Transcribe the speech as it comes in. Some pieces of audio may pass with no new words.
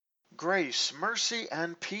Grace, mercy,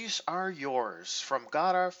 and peace are yours from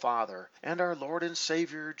God our Father and our Lord and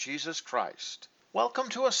Savior Jesus Christ. Welcome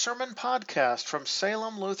to a sermon podcast from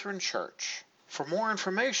Salem Lutheran Church. For more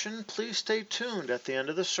information, please stay tuned at the end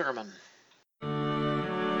of the sermon.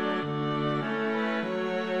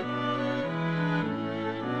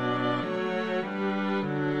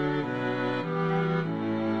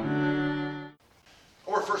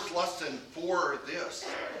 Our first lesson for this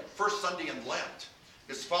first Sunday in Lent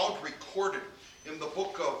is found recorded in the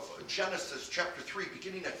book of Genesis chapter 3,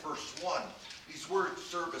 beginning at verse 1. These words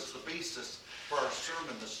serve as the basis for our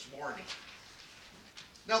sermon this morning.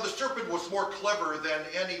 Now the serpent was more clever than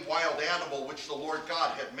any wild animal which the Lord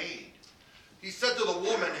God had made. He said to the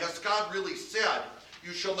woman, "Has God really said,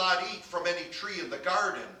 'You shall not eat from any tree in the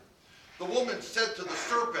garden'?" The woman said to the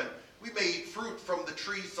serpent, "We may eat fruit from the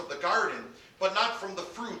trees of the garden, but not from the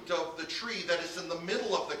fruit of the tree that is in the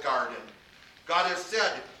middle of the garden. God has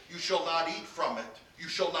said, 'You shall not eat from it, you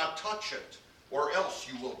shall not touch it, or else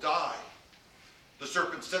you will die.' The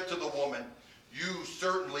serpent said to the woman, 'You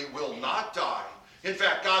certainly will not die. In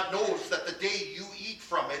fact, God knows that the day you eat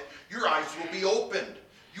from it, your eyes will be opened.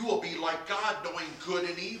 You will be like God, knowing good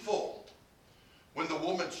and evil.' When the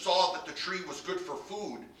woman saw that the tree was good for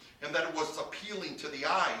food, and that it was appealing to the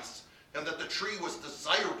eyes, and that the tree was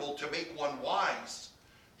desirable to make one wise,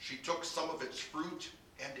 she took some of its fruit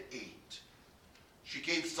and ate. She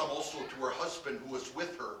gave some also to her husband who was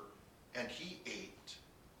with her, and he ate.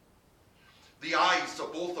 The eyes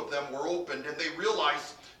of both of them were opened, and they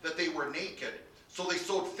realized that they were naked. So they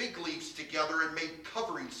sewed fig leaves together and made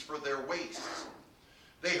coverings for their waists.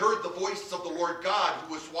 They heard the voice of the Lord God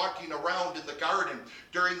who was walking around in the garden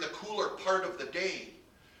during the cooler part of the day.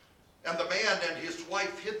 And the man and his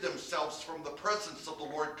wife hid themselves from the presence of the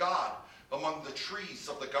Lord God among the trees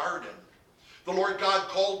of the garden. The Lord God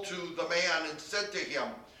called to the man and said to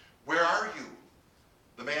him, 'Where are you?'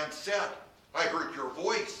 The man said, 'I heard your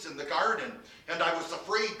voice in the garden, and I was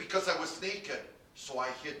afraid because I was naked, so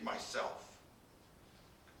I hid myself.'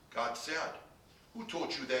 God said, 'Who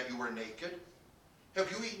told you that you were naked?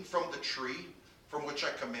 Have you eaten from the tree from which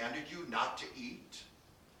I commanded you not to eat?'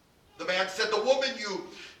 The man said, 'The woman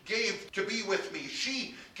you gave to be with me,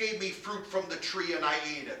 she gave me fruit from the tree and I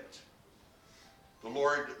ate it.' The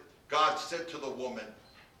Lord God said to the woman,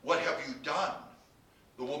 'What have you done?'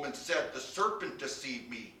 The woman said, 'The serpent deceived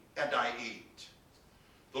me and I ate.'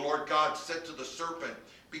 The Lord God said to the serpent,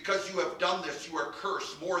 'Because you have done this, you are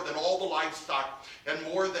cursed more than all the livestock and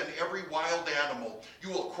more than every wild animal.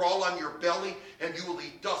 You will crawl on your belly and you will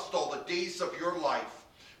eat dust all the days of your life.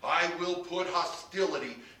 I will put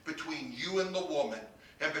hostility between you and the woman,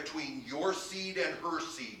 and between your seed and her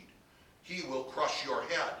seed. He will crush your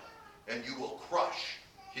head, and you will crush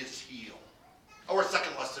his heel.'" Our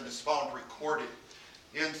second lesson is found recorded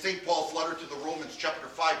in St. Paul's letter to the Romans chapter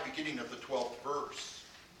 5, beginning of the 12th verse.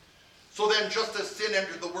 "So then, just as sin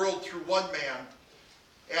entered the world through one man,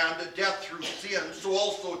 and death through sin, so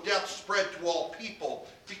also death spread to all people,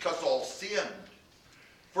 because all sinned.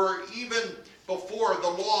 For even before the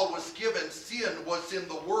law was given, sin was in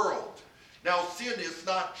the world. Now sin is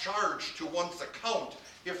not charged to one's account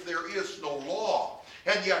if there is no law.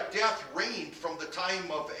 And yet death reigned from the time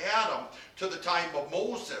of Adam to the time of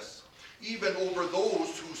Moses, even over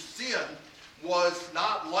those whose sin was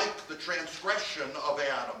not like the transgression of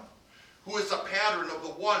Adam, who is a pattern of the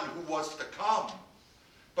one who was to come.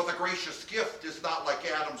 But the gracious gift is not like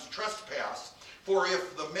Adam's trespass. For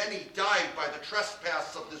if the many died by the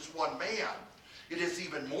trespass of this one man, it is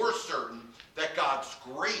even more certain that God's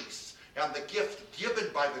grace and the gift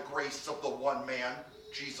given by the grace of the one man,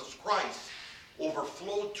 Jesus Christ,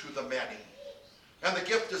 overflowed to the many. And the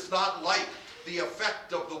gift is not like the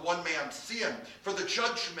effect of the one man's sin, for the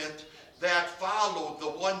judgment that followed the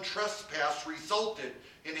one trespass resulted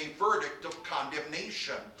in a verdict of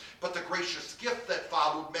condemnation. But the gracious gift that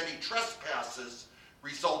followed many trespasses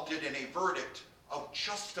resulted in a verdict of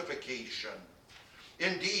justification.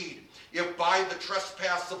 Indeed, if by the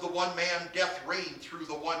trespass of the one man death reigned through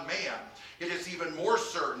the one man, it is even more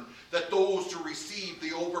certain that those who receive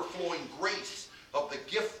the overflowing grace of the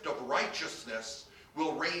gift of righteousness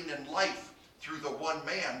will reign in life through the one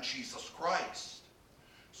man, Jesus Christ.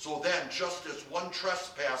 So then, just as one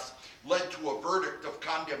trespass led to a verdict of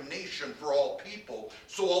condemnation for all people,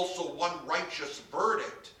 so also one righteous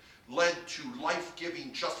verdict led to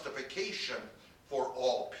life-giving justification for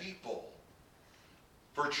all people.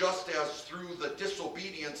 For just as through the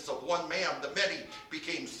disobedience of one man the many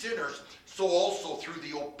became sinners, so also through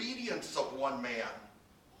the obedience of one man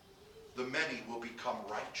the many will become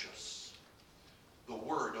righteous. The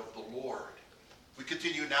word of the Lord. We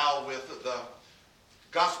continue now with the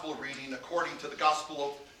Gospel reading according to the Gospel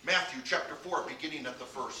of Matthew chapter 4, beginning at the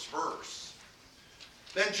first verse.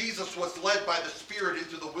 Then Jesus was led by the Spirit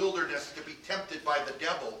into the wilderness to be tempted by the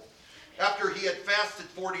devil. After he had fasted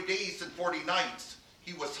 40 days and 40 nights,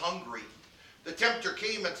 he was hungry. The tempter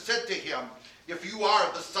came and said to him, "If you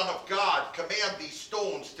are the Son of God, command these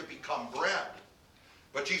stones to become bread."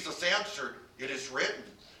 But Jesus answered, "It is written,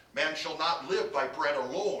 man shall not live by bread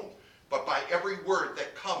alone, but by every word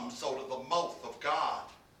that comes out of the mouth of God."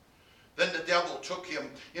 Then the devil took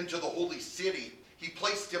him into the holy city. He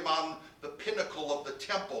placed him on the pinnacle of the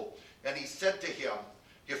temple, and he said to him,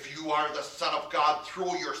 "If you are the Son of God,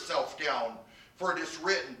 throw yourself down. For it is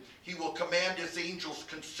written, he will command his angels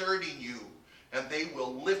concerning you, and they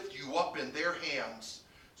will lift you up in their hands,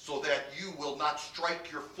 so that you will not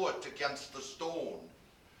strike your foot against the stone."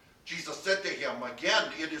 Jesus said to him,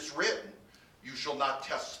 "Again it is written, you shall not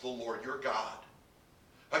test the Lord your God."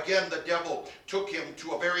 Again the devil took him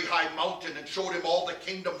to a very high mountain and showed him all the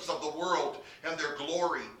kingdoms of the world and their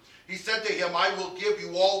glory. He said to him, "I will give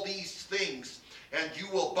you all these things, and you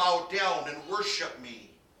will bow down and worship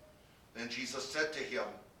me." Then Jesus said to him,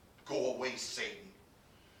 "Go away, Satan,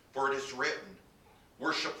 for it is written,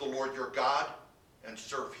 worship the Lord your God and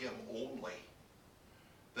serve him only."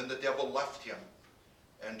 Then the devil left him,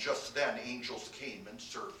 and just then angels came and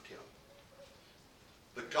served him.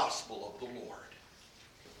 The Gospel of the Lord.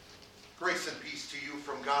 Grace and peace to you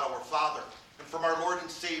from God our Father and from our Lord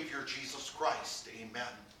and Savior Jesus Christ.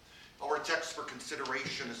 Amen. Our text for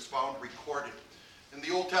consideration is found recorded in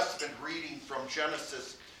the Old Testament reading from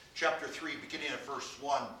Genesis chapter 3, beginning at verse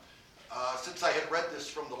 1. Since I had read this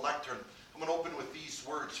from the lectern, I'm going to open with these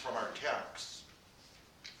words from our text.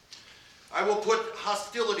 "I will put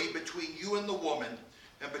hostility between you and the woman,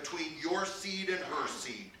 and between your seed and her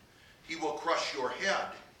seed. He will crush your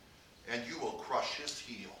head, and you will crush his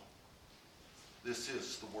heel." This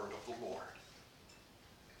is the word of the Lord.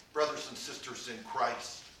 Brothers and sisters in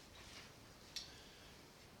Christ,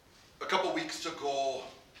 a couple weeks ago,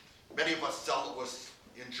 many of us was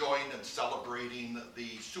enjoying and celebrating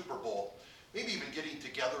the Super Bowl, maybe even getting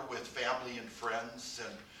together with family and friends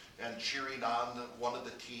and cheering on one of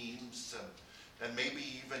the teams, and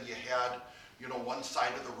maybe even you had, one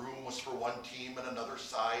side of the room was for one team and another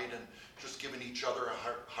side, and just giving each other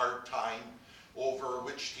a hard time over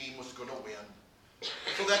which team was going to win.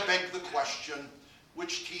 So that begged the question,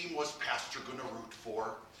 which team was Pastor going to root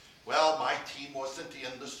for? Well, my team wasn't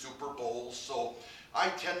in the Super Bowl, so I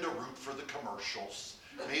tend to root for the commercials,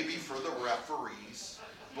 maybe for the referees,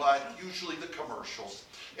 but usually the commercials.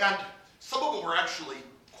 And some of them were actually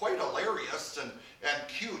quite hilarious and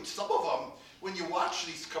cute. Some of them, when you watch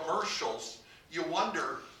these commercials, you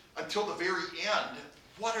wonder until the very end,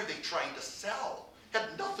 what are they trying to sell?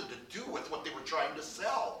 Had nothing to do with what they were trying to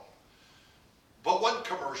sell. But one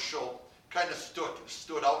commercial kind of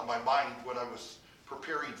stood out in my mind when I was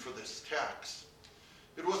preparing for this text.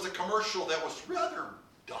 It was a commercial that was rather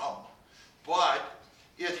dumb, but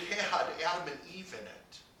it had Adam and Eve in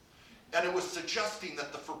it. And it was suggesting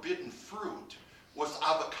that the forbidden fruit was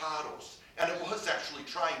avocados, and it was actually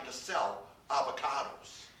trying to sell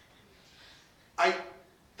avocados.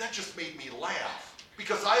 That just made me laugh,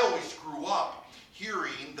 because I always grew up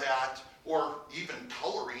hearing that, or even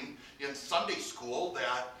coloring in Sunday school,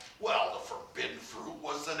 that, well, the forbidden fruit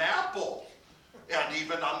was an apple. And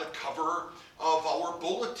even on the cover of our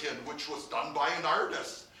bulletin, which was done by an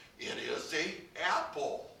artist, it is an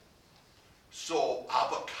apple. So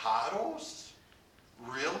avocados?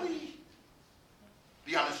 Really?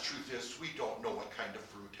 The honest truth is, we don't know what kind of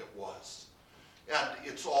fruit it was. And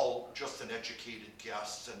it's all just an educated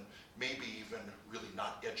guess, and maybe even really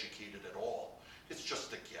not educated at all. It's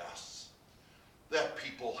just a guess that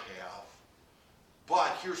people have.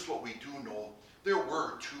 But here's what we do know. There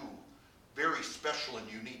were two very special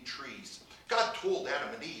and unique trees. God told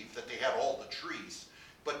Adam and Eve that they had all the trees,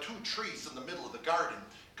 but two trees in the middle of the garden,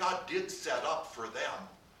 God did set up for them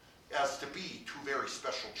as to be two very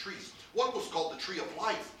special trees. One was called the tree of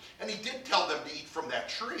life, and he did tell them to eat from that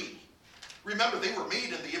tree. Remember, they were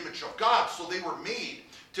made in the image of God, so they were made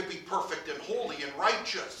to be perfect and holy and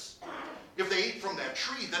righteous. If they ate from that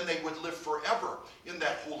tree, then they would live forever in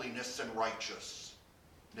that holiness and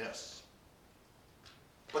righteousness.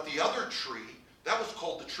 But the other tree, that was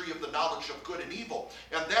called the tree of the knowledge of good and evil.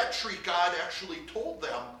 And that tree, God actually told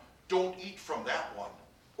them, don't eat from that one,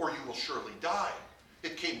 or you will surely die.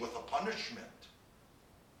 It came with a punishment.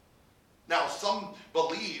 Now, some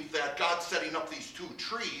believe that God setting up these two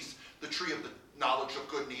trees, the tree of the knowledge of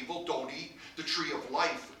good and evil, don't eat, the tree of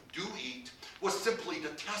life, do eat, was simply to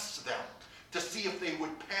test them, to see if they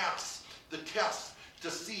would pass the test,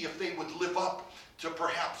 to see if they would live up to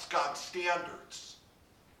perhaps God's standards.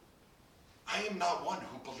 I am not one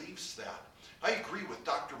who believes that. I agree with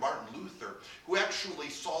Dr. Martin Luther, who actually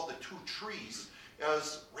saw the two trees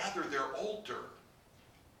as rather their altar.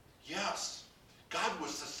 Yes, God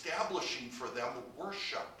was establishing for them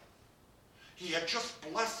worship. He had just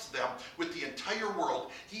blessed them with the entire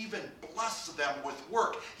world. He even blessed them with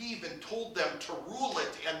work. He even told them to rule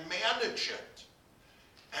it and manage it.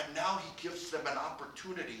 And now he gives them an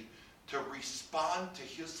opportunity to respond to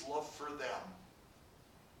his love for them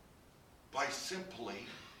by simply,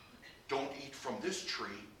 don't eat from this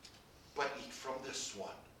tree, but eat from this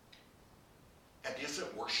one. And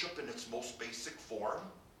isn't worship in its most basic form?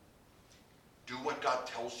 Do what God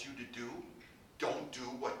tells you to do. Don't do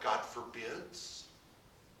what God forbids.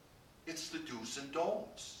 It's the do's and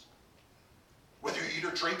don'ts. Whether you eat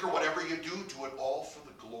or drink or whatever you do it all for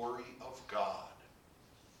the glory of God.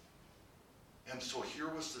 And so here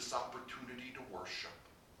was this opportunity to worship.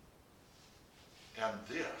 And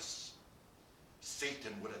this,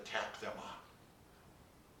 Satan would attack them on.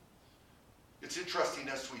 It's interesting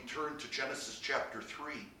as we turn to Genesis chapter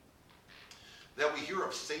 3 that we hear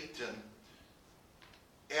of Satan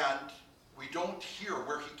and we don't hear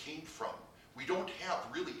where he came from. We don't have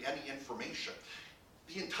really any information.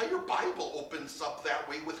 The entire Bible opens up that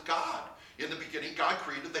way with God. In the beginning, God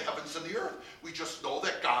created the heavens and the earth. We just know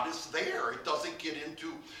that God is there. It doesn't get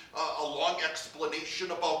into a long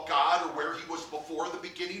explanation about God or where he was before the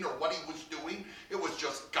beginning or what he was doing. It was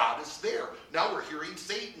just God is there. Now we're hearing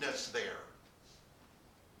Satan is there.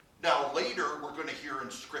 Now later, we're going to hear in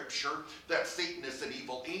Scripture that Satan is an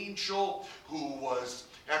evil angel who was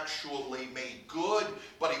actually made good,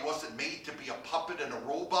 but he wasn't made to be a puppet and a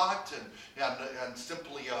robot and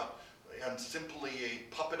simply a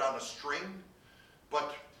puppet on a string,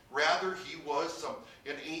 but rather he was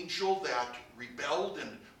an angel that rebelled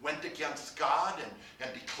and went against God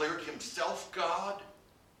and declared himself God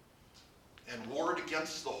and warred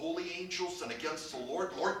against the holy angels and against the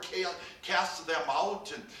Lord. Lord cast them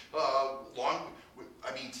out, and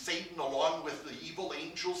Satan along with the evil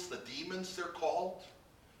angels, the demons they're called,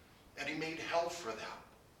 and he made hell for them.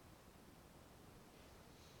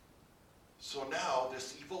 So now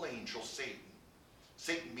this evil angel,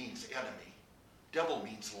 Satan means enemy, devil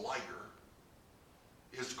means liar,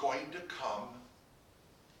 is going to come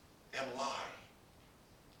and lie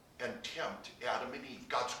and tempt Adam and Eve,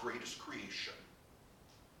 God's greatest creation.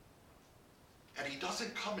 And he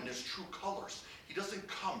doesn't come in his true colors. He doesn't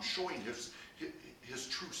come showing his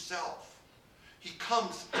true self. He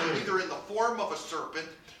comes either in the form of a serpent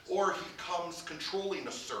or he comes controlling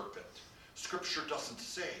a serpent. Scripture doesn't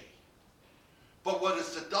say. But what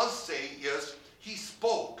it does say is he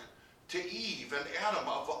spoke to Eve, and Adam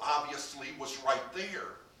obviously was right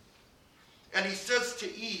there. And he says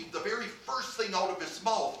to Eve, the very first thing out of his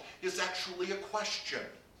mouth is actually a question.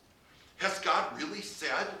 Has God really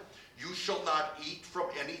said, you shall not eat from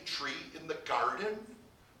any tree in the garden?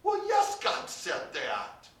 Well, yes, God said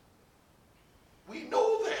that. We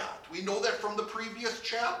know that. We know that from the previous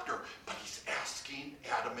chapter. But he's asking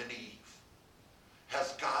Adam and Eve,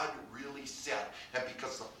 has God really said? And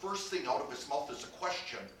because the first thing out of his mouth is a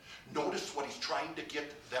question, notice what he's trying to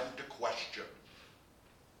get them to question.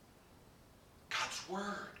 God's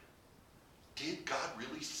word. Did God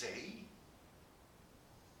really say?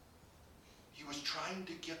 He was trying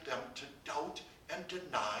to get them to doubt and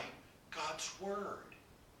deny God's word.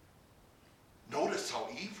 Notice how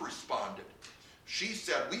Eve responded. She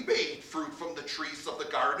said, we may eat fruit from the trees of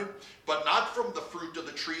the garden, but not from the fruit of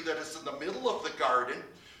the tree that is in the middle of the garden.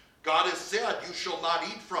 God has said, you shall not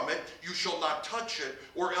eat from it, you shall not touch it,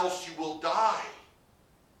 or else you will die.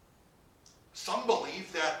 Some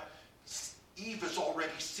believe that Eve is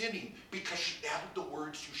already sinning because she added the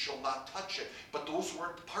words, you shall not touch it. But those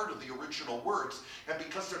weren't part of the original words. And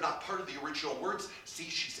because they're not part of the original words, see,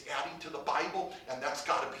 she's adding to the Bible, and that's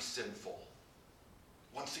got to be sinful.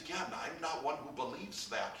 Once again, I'm not one who believes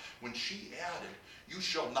that. When she added, you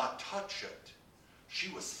shall not touch it,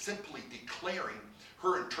 she was simply declaring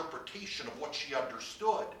her interpretation of what she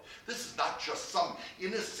understood. This is not just some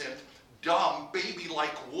innocent, dumb,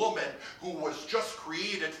 baby-like woman who was just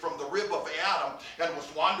created from the rib of Adam and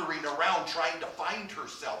was wandering around trying to find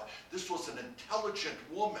herself. This was an intelligent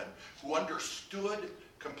woman who understood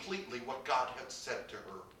completely what God had said to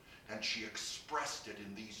her, and she expressed it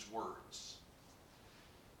in these words.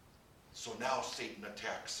 So now Satan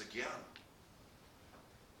attacks again.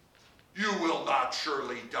 You will not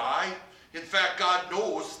surely die. In fact, God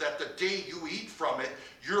knows that the day you eat from it,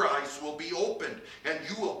 your eyes will be opened, and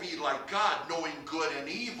you will be like God, knowing good and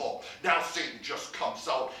evil. Now Satan just comes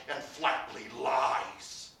out and flatly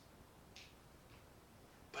lies.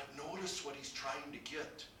 But notice what he's trying to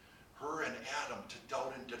get her and Adam to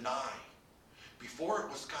doubt and deny. Before it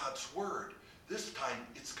was God's word. This time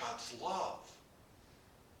it's God's love.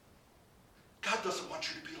 God doesn't want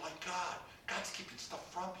you to be like God. God's keeping stuff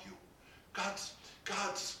from you.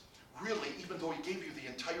 God's really, even though he gave you the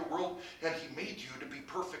entire world and he made you to be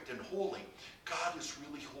perfect and holy, God is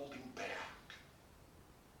really holding back.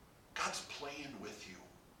 God's playing with you.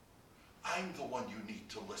 I'm the one you need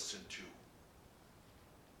to listen to.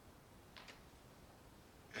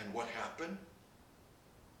 And what happened?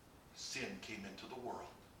 Sin came into the world.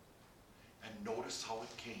 And notice how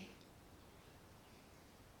it came.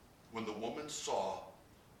 When the woman saw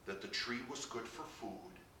that the tree was good for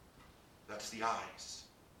food, that's the eyes.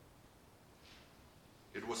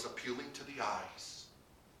 It was appealing to the eyes.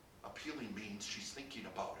 Appealing means she's thinking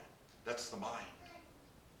about it. That's the mind.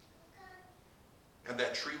 And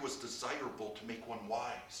that tree was desirable to make one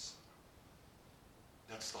wise.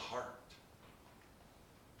 That's the heart.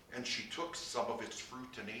 And she took some of its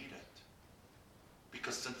fruit and ate it.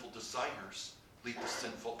 Because sinful desires lead to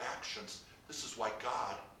sinful actions. This is why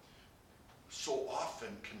God so often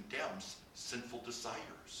condemns sinful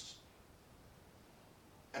desires.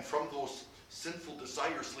 And from those sinful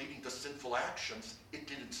desires leading to sinful actions, it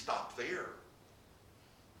didn't stop there.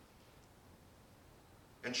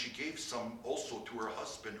 And she gave some also to her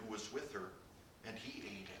husband who was with her, and he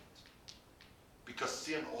ate it. Because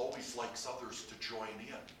sin always likes others to join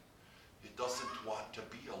in. It doesn't want to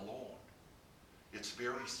be alone. It's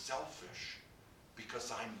very selfish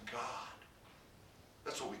because I'm God.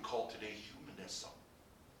 That's what we call today humanism.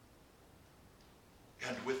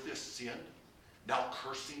 And with this sin, now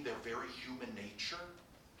cursing their very human nature,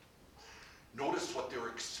 notice what they're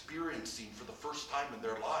experiencing for the first time in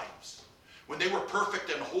their lives. When they were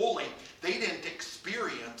perfect and holy, they didn't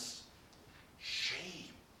experience shame.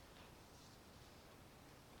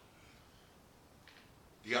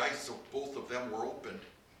 The eyes of both of them were opened,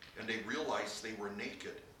 and they realized they were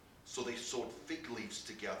naked. So they sewed fig leaves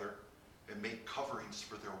together and made coverings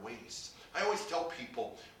for their waists. I always tell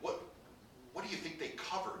people, what do you think they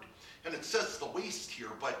covered? And it says the waist here,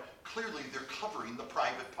 but clearly they're covering the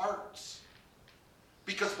private parts.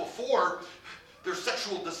 Because before, their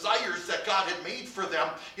sexual desires that God had made for them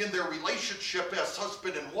in their relationship as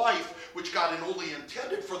husband and wife, which God had only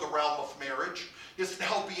intended for the realm of marriage, is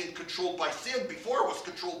now being controlled by sin. Before it was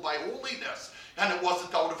controlled by holiness, and it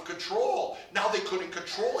wasn't out of control. Now they couldn't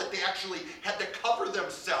control it. They actually had to cover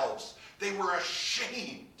themselves. They were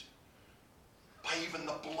ashamed by even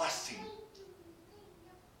the blessing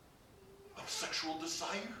of sexual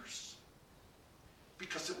desires,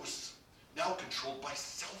 because it was now controlled by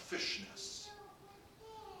selfishness.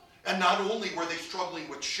 And not only were they struggling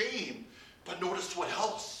with shame, but notice what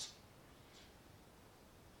else.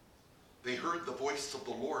 They heard the voice of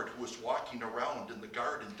the Lord who was walking around in the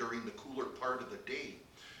garden during the cooler part of the day.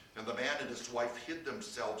 And the man and his wife hid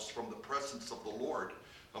themselves from the presence of the Lord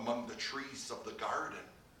among the trees of the garden.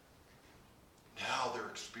 Now they're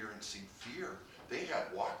experiencing fear. They had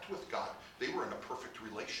walked with God. They were in a perfect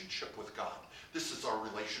relationship with God. This is our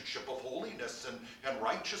relationship of holiness and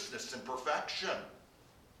righteousness and perfection.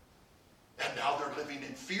 And now they're living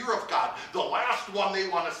in fear of God. The last one they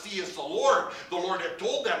want to see is the Lord. The Lord had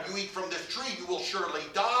told them, you eat from this tree, you will surely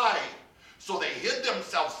die. So they hid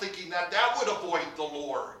themselves thinking that would avoid the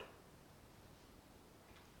Lord.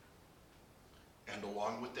 And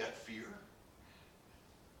along with that fear,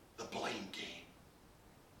 the blame game.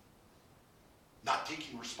 Not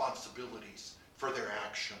taking responsibilities for their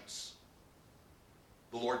actions.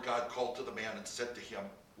 The Lord God called to the man and said to him,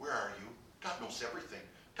 where are you? God knows everything.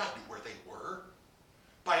 God knew where they were.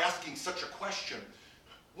 By asking such a question,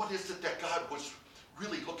 what is it that God was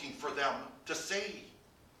really looking for them to say?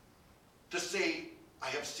 To say, I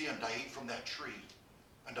have sinned, I ate from that tree,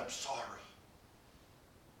 and I'm sorry.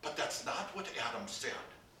 But that's not what Adam said.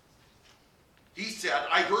 He said,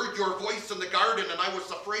 I heard your voice in the garden, and I was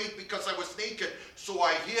afraid because I was naked, so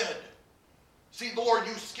I hid. See, Lord,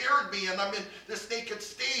 you scared me, and I'm in this naked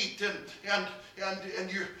state, and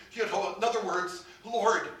you know, in other words,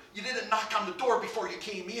 Lord, you didn't knock on the door before you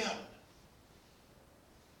came in.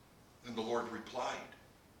 And the Lord replied,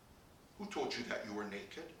 who told you that you were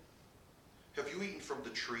naked? Have you eaten from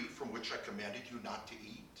the tree from which I commanded you not to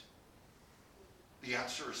eat? The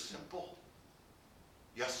answer is simple.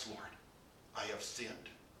 Yes, Lord, I have sinned,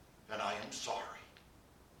 and I am sorry.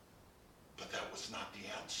 But that was not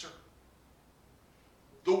the answer.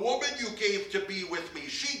 The The woman you gave to be with me,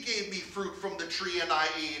 she gave me fruit from the tree and I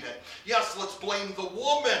ate it. Yes, let's blame the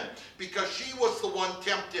woman because she was the one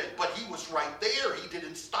tempted, but he was right there. He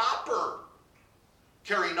didn't stop her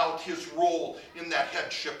carrying out his role in that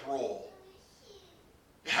headship role.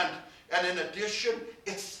 And in addition,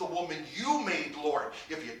 it's the woman you made, Lord.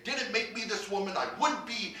 If you didn't make me this woman, I wouldn't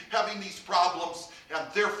be having these problems, and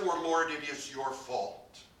therefore, Lord, it is your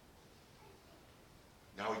fault.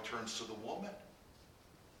 Now he turns to the woman.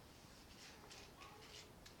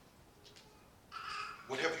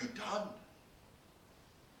 What have you done?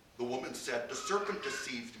 The woman said, the serpent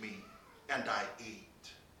deceived me, and I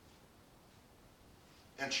ate.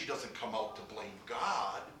 And she doesn't come out to blame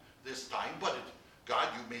God this time, but God,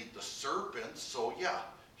 you made the serpent, so yeah,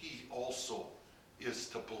 he also is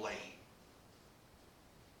to blame.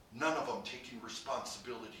 None of them taking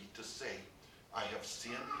responsibility to say, I have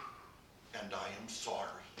sinned and I am sorry.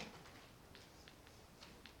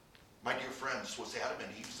 My dear friends, was Adam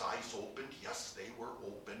and Eve's eyes opened? Yes, they were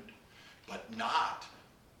opened, but not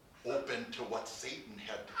open to what Satan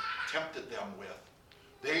had tempted them with.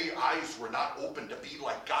 Their eyes were not open to be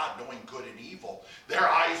like God, knowing good and evil. Their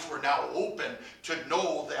eyes were now open to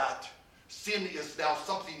know that sin is now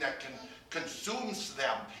something that consumes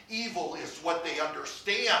them. Evil is what they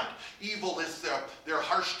understand. Evil is their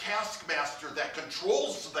harsh taskmaster that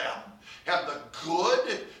controls them. And the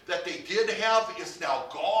good that they did have is now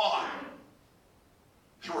gone.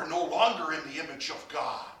 They were no longer in the image of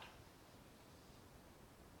God.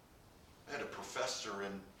 I had a professor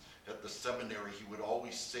at the seminary. He would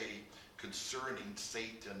always say concerning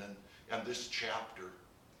Satan and this chapter,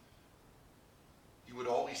 he would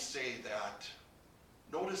always say that,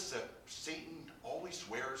 notice that Satan always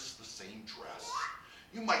wears the same dress.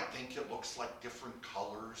 You might think it looks like different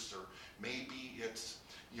colors, or maybe it's,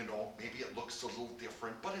 maybe it looks a little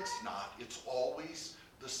different, but it's not. It's always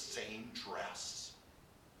the same dress.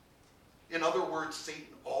 In other words, Satan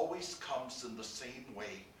always comes in the same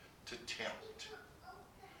way to tempt.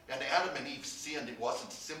 And Adam and Eve sinned. It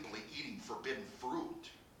wasn't simply eating forbidden fruit.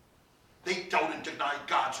 They doubted and denied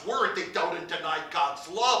God's word. They doubted and denied God's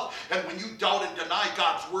love. And when you doubt and deny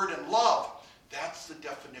God's word and love, that's the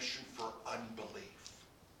definition for unbelief.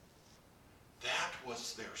 That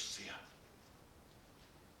was their sin.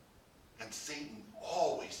 And Satan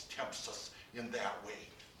always tempts us in that way.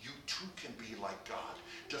 You too can be like God.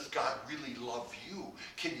 Does God really love you?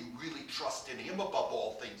 Can you really trust in him above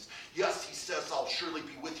all things? Yes, he says, I'll surely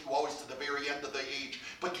be with you always to the very end of the age.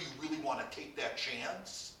 But do you really want to take that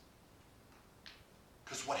chance?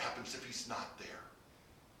 Because what happens if he's not there?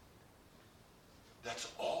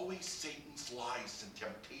 That's always Satan's lies and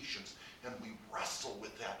temptations. And we wrestle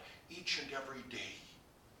with that each and every day.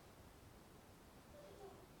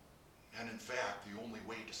 And in fact, the only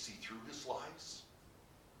way to see through his lies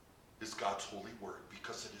is God's holy word,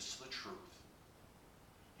 because it is the truth.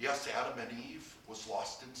 Yes, Adam and Eve was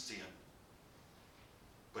lost in sin.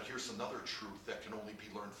 But here's another truth that can only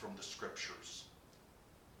be learned from the scriptures.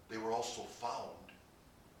 They were also found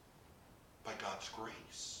by God's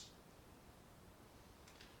grace.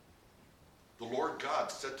 The Lord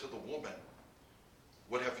God said to the woman,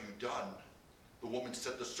 what have you done? The woman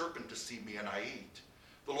said, the serpent deceived me and I ate.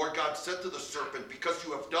 The Lord God said to the serpent, because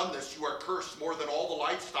you have done this, you are cursed more than all the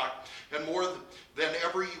livestock and more than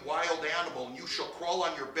every wild animal. And you shall crawl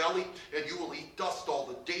on your belly and you will eat dust all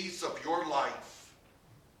the days of your life.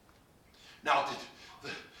 Now,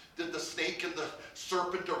 did the snake and the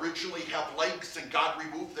serpent originally have legs and God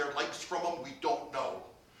removed their legs from them? We don't know.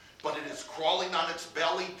 But it is crawling on its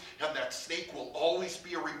belly, and that snake will always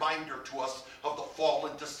be a reminder to us of the fall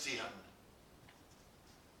into sin.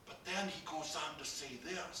 But then he goes on to say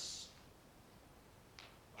this.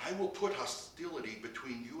 I will put hostility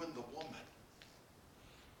between you and the woman.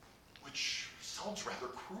 Which sounds rather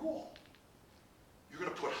cruel. You're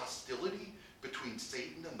going to put hostility between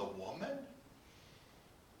Satan and the woman?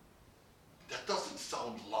 That doesn't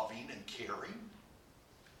sound loving and caring.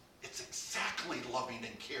 It's exactly loving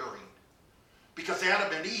and caring. Because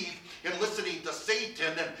Adam and Eve, in listening to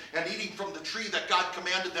Satan and eating from the tree that God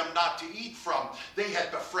commanded them not to eat from, they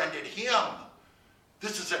had befriended him.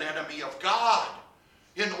 This is an enemy of God.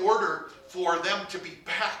 In order for them to be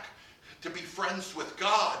back, to be friends with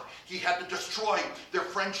God, he had to destroy their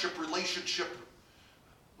friendship relationship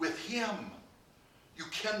with him. You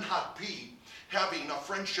cannot be having a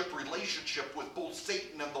friendship relationship with both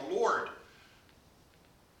Satan and the Lord.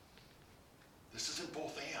 This isn't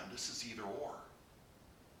both and, this is either or.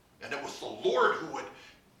 And it was the Lord who would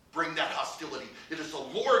bring that hostility. It is the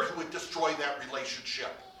Lord who would destroy that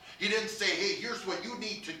relationship. He didn't say, hey, here's what you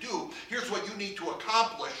need to do. Here's what you need to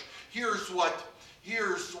accomplish. Here's what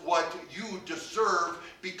here's what you deserve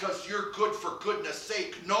because you're good for goodness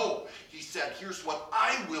sake. No, he said, here's what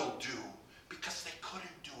I will do because they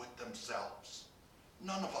couldn't do it themselves.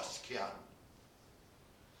 None of us can.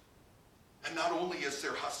 And not only is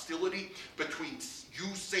there hostility between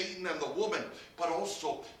you, Satan, and the woman, but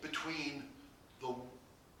also between the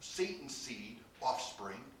Satan's seed,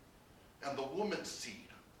 offspring, and the woman's seed,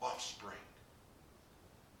 offspring.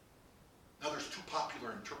 Now there's two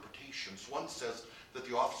popular interpretations. One says that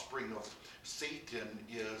the offspring of Satan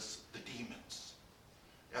is the demons,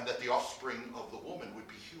 and that the offspring of the woman would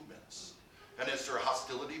be humans. And is there a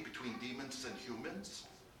hostility between demons and humans?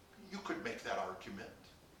 You could make that argument.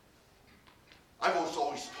 I've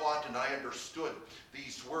always taught and I understood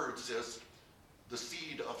these words as the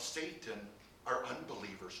seed of Satan are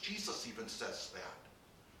unbelievers. Jesus even says that.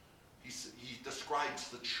 He describes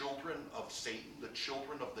the children of Satan, the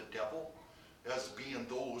children of the devil, as being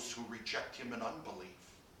those who reject him in unbelief.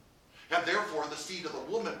 And therefore the seed of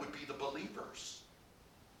the woman would be the believers.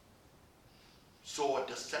 So a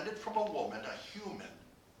descendant from a woman, a human,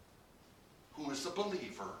 who is a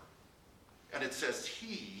believer, and it says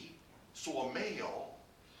he, so a male,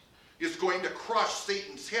 is going to crush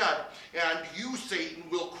Satan's head, and you, Satan,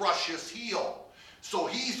 will crush his heel. So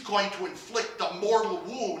he's going to inflict a mortal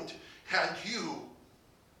wound, and you,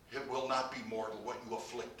 it will not be mortal what you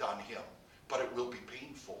afflict on him, but it will be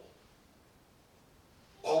painful.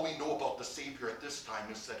 All we know about the Savior at this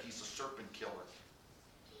time is that he's a serpent killer.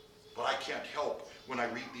 But I can't help when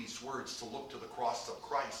I read these words to look to the cross of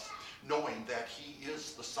Christ, knowing that he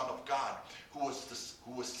is the Son of God who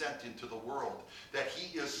was sent into the world, that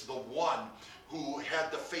he is the one who had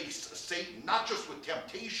to face Satan, not just with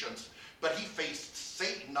temptations, but he faced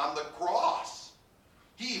Satan on the cross.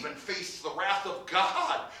 He even faced the wrath of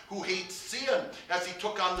God, who hates sin, as he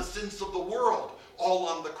took on the sins of the world, all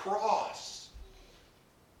on the cross.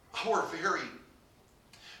 Our very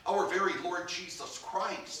Lord Jesus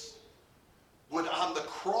Christ would on the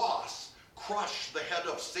cross crush the head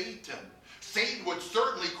of Satan. Satan would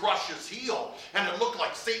certainly crush his heel, and it looked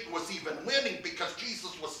like Satan was even winning because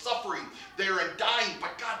Jesus was suffering there and dying.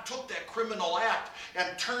 But God took that criminal act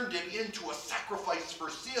and turned it into a sacrifice for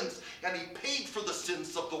sins, and he paid for the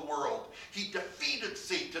sins of the world. He defeated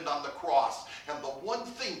Satan on the cross. And the one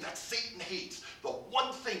thing that Satan hates, the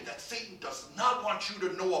one thing that Satan does not want you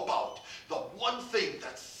to know about, the one thing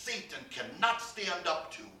that Satan cannot stand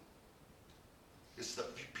up to, is the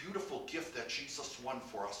beautiful gift that Jesus won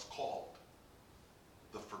for us called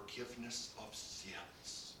the forgiveness of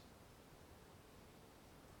sins.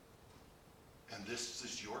 And this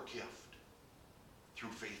is your gift through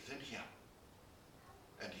faith in him.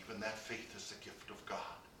 And even that faith is a gift of God.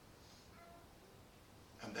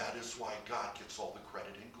 And that is why God gets all the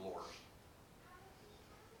credit and glory.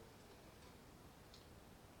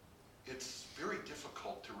 It's very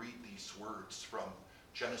difficult to read these words from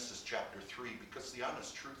Genesis chapter 3, because the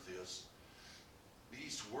honest truth is,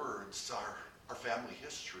 these words are our family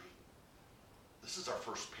history. This is our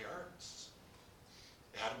first parents,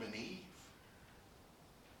 Adam and Eve.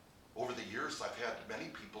 Over the years, I've had many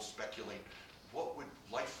people speculate, what would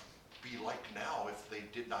life be like now if they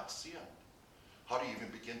did not sin? How do you even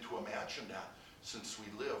begin to imagine that? Since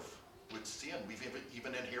we live with sin, we've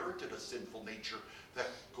even inherited a sinful nature that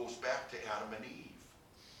goes back to Adam and Eve.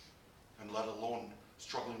 And let alone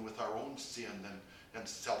struggling with our own sin and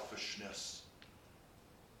selfishness,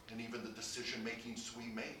 and even the decision makings we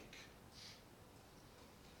make.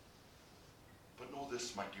 But know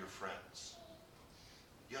this, my dear friends.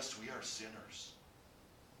 Yes, we are sinners.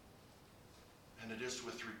 And it is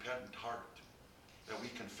with repentant heart that we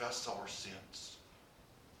confess our sins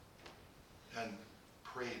and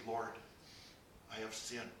pray, Lord, I have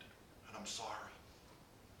sinned and I'm sorry.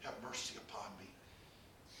 Have mercy upon me.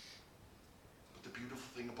 But the beautiful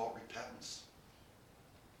thing about repentance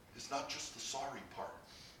is not just the sorry part.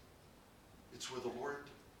 It's where the Lord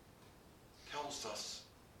tells us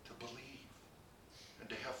to believe and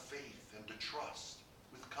to have faith and to trust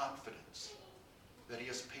with confidence that he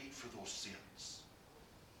has paid for those sins.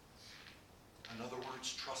 In other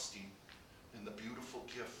words, trusting in the beautiful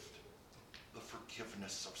gift, the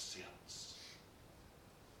forgiveness of sins.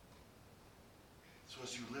 So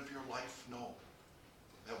as you live your life, know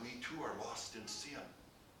that we too are lost in sin,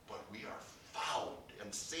 but we are found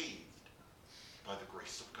and saved by the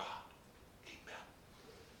grace of God. Amen.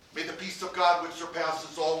 May the peace of God, which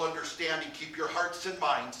surpasses all understanding, keep your hearts and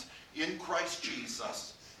minds in Christ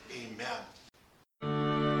Jesus. Amen.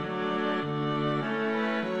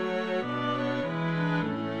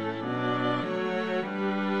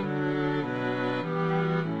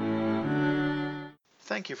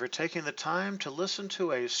 Thank Thank you for taking the time to listen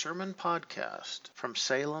to a sermon podcast from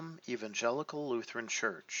Salem Evangelical Lutheran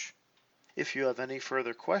Church. If you have any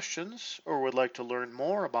further questions or would like to learn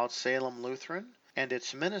more about Salem Lutheran and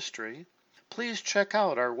its ministry, please check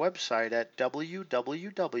out our website at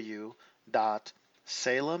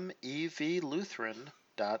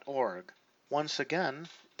www.salemevlutheran.org. Once again,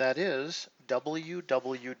 that is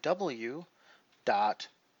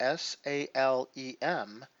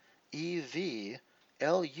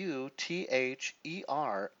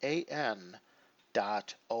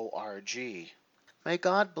May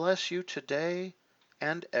God bless you today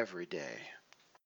and every day.